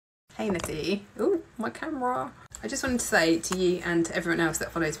Hey Nettie. Ooh, my camera. I just wanted to say to you and to everyone else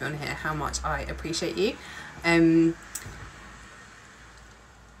that follows me on here how much I appreciate you. I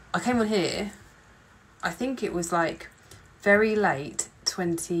came on here, I think it was like very late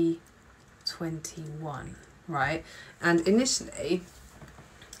 2021, right? And initially,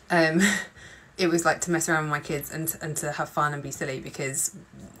 it was like to mess around with my kids and to have fun and be silly, because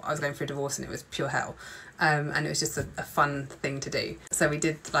I was going through a divorce and it was pure hell. And it was just a fun thing to do. So we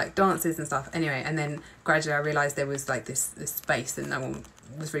did like dances and stuff anyway, and then gradually I realised there was like this space and no one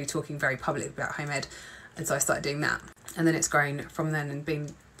was really talking very publicly about home ed, and so I started doing that. And then it's grown from then and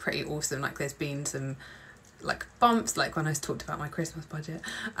been pretty awesome. Like there's been some like bumps, like when I talked about my Christmas budget,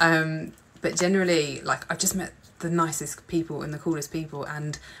 but generally like I've just met the nicest people and the coolest people,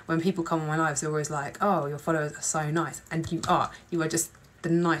 and when people come on my lives they're always like, oh, your followers are so nice, and you are just the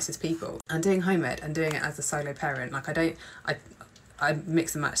nicest people. And doing home ed and doing it as a solo parent, like I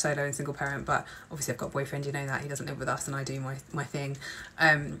mix and match solo and single parent, but obviously I've got a boyfriend, you know that, he doesn't live with us, and I do my thing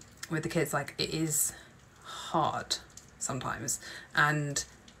with the kids. Like it is hard sometimes, and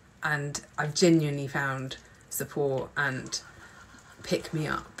I've genuinely found support and pick me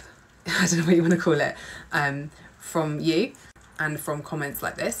up, I don't know what you want to call it, from you and from comments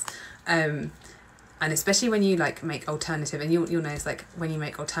like this, and especially when you like make alternative, and you'll notice like when you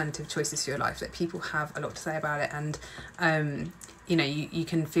make alternative choices to your life that people have a lot to say about it, and you know, you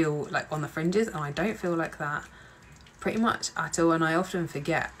can feel like on the fringes, and I don't feel like that pretty much at all. And I often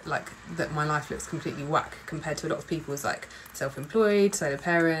forget like that my life looks completely whack compared to a lot of people's, like self-employed, solo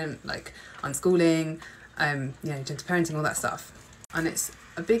parent, like unschooling, you know, gentle parenting, all that stuff. And it's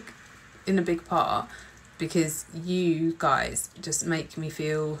in a big part because you guys just make me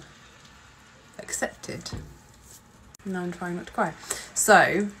feel accepted. Now I'm trying not to cry.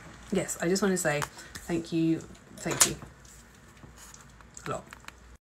 So yes, I just want to say thank you a lot.